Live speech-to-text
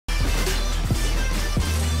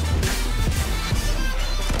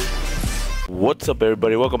What's up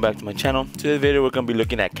everybody, welcome back to my channel. Today's video we're going to be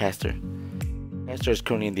looking at Castor. Castor is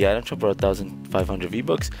currently in the item shop for 1,500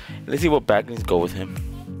 V-Bucks. Let's see what backlinks go with him.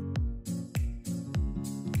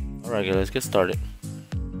 Alright guys, let's get started.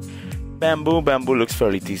 Bamboo looks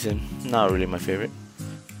fairly decent, not really my favorite.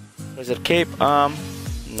 There's a cape, not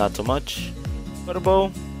so much. Butter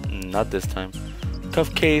bow, not this time.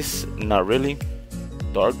 Cuff case, not really.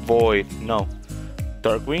 Dark void, no.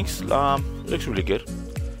 Dark wings, looks really good.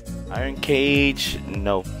 Iron cage,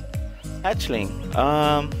 no. Hatchling,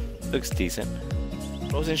 looks decent.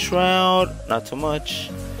 Frozen shroud, not so much.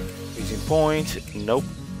 Freezing point, nope.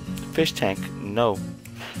 Fish tank, no.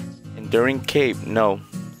 Enduring cape, no.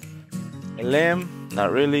 A limb, not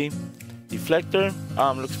really. Deflector,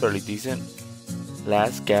 looks fairly decent.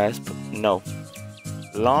 Last gasp, no.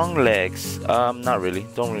 Long legs, not really.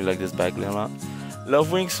 Don't really like this backling a lot.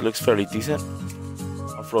 Love wings looks fairly decent.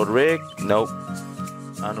 Off-road rig, nope.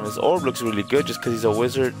 His orb looks really good just because he's a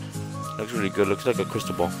wizard. Looks really good, looks like a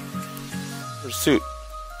crystal ball. Pursuit,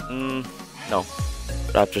 no.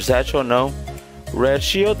 Raptor satchel, no. Red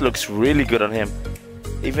shield looks really good on him.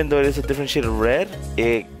 Even though it is a different shade of red,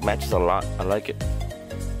 it matches a lot. I like it.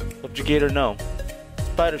 Subjugator, no.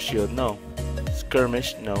 Spider shield, no.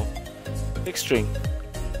 Skirmish, no. Big string,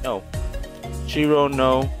 no. Shiro,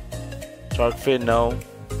 no. Shark fin, no.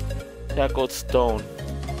 Tackled stone,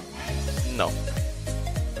 no.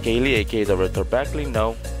 Kaylee, aka the Red Thor backling,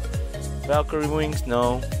 no. Valkyrie wings,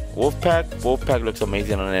 no. Wolfpack looks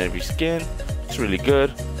amazing on every skin. It's really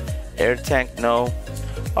good. Air tank, no.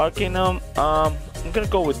 Arcanum, I'm gonna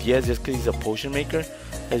go with yes just because he's a potion maker,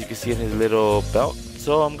 as you can see in his little belt.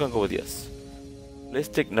 So I'm gonna go with yes.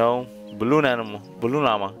 Ballistic, no. Balloon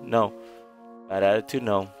llama, no. Bad attitude,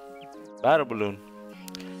 no. Battle balloon,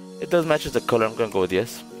 it does match the color. I'm gonna go with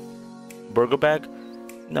yes. Burger bag,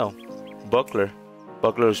 no. Buckler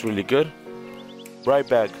is really good. Bright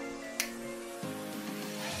bag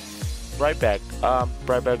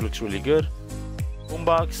looks really good.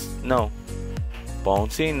 Boombox, no.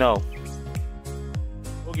 Bonesy, no.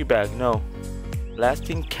 Boogie bag, no.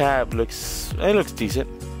 Lasting cab looks decent.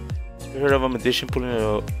 You heard of a magician pulling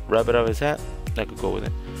a rabbit out of his hat? I could go with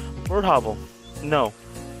it. Bird hobble, no.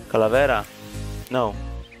 Calavera, no.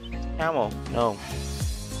 Camel, no.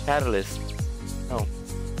 Catalyst, no.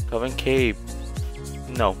 Coven cape,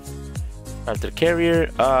 no. Raptor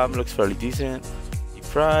carrier, looks fairly decent. Deep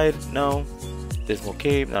fried, no. Dismal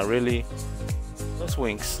cape, not really. Plus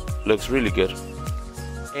wings, looks really good.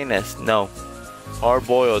 Anus, no. Hard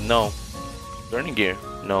boiled, no. Burning gear,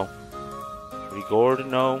 no. Rigord,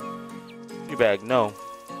 no. Free bag, no.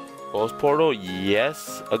 Ghost portal,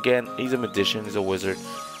 yes. Again, he's a magician, he's a wizard.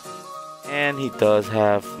 And he does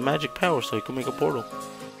have magic power, so he can make a portal.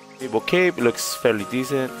 Fable cape looks fairly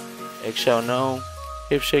decent. Eggshell, no.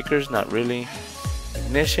 Hip shakers, not really.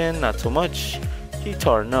 Ignition, not so much.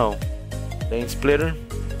 Guitar, no. Lane splitter,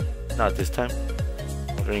 not this time.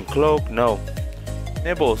 Green cloak, no.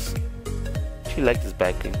 Nibbles, she liked this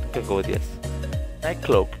backling. I'm gonna go with yes. Night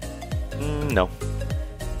cloak, no.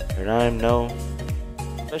 Paradigm, no.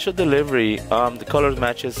 Special delivery, the colors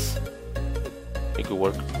matches. It could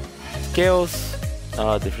work. Scales,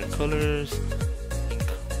 different colors. Pink,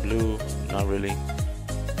 blue, not really.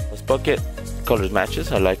 This bucket, colors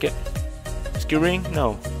matches, I like it. Ski ring,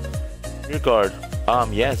 no. Rear guard,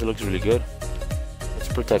 yes, it looks really good. It's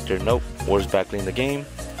protector, nope. Worst backling in the game.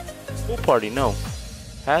 Pool party, no.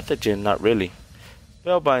 Pathogen, not really.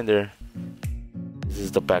 Spellbinder, this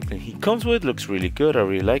is the backling he comes with, looks really good, I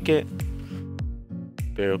really like it.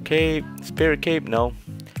 Spirit cape, no.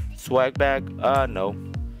 Swag bag, no.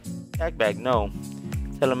 Tag bag, no.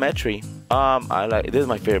 Telemetry, I like this is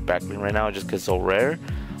my favorite backling right now just because it's so rare.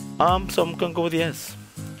 So I'm gonna go with yes.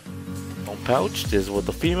 Bone pouch, this is what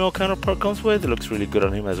the female counterpart comes with. It looks really good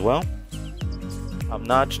on him as well.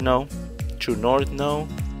 Notch, no. True North, no.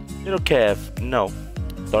 Little calf, no.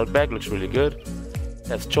 Dark bag looks really good.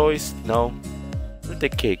 That's choice, no. Birthday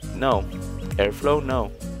cake, no. Airflow,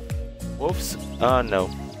 no. Wolves,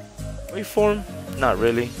 no. Waveform, not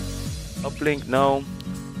really. Uplink, no.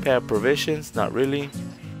 Pair of provisions, not really.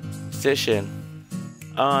 Precision,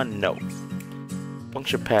 no.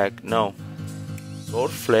 Puncture pack, no.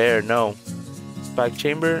 Gold flare, no. Spike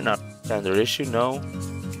chamber, not standard issue, no.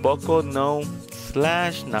 Buckle, no.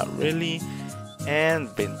 Slash, not really. And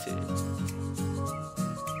vintage.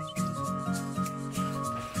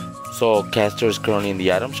 So Castor is currently in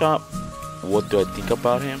the item shop. What do I think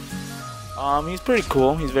about him? He's pretty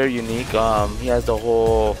cool. He's very unique. He has the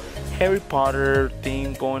whole Harry Potter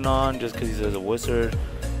theme going on just because he's a wizard.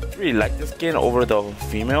 Really like the skin over the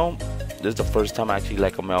female. This is the first time I actually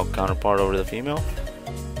like a male counterpart over the female.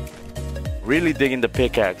 Really digging the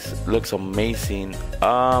pickaxe. Looks amazing.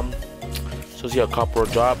 So see a cop or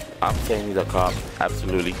drop? I'm saying he's a cop.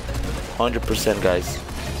 Absolutely. 100% guys.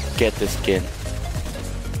 Get this skin.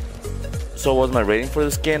 So what's my rating for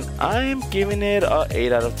the skin? I'm giving it a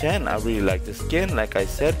 8 out of 10. I really like the skin. Like I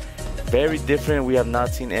said, very different. We have not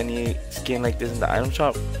seen any skin like this in the item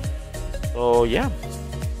shop. So yeah.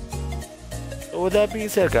 So with that being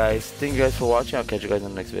said guys, thank you guys for watching. I'll catch you guys in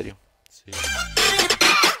the next video. See you.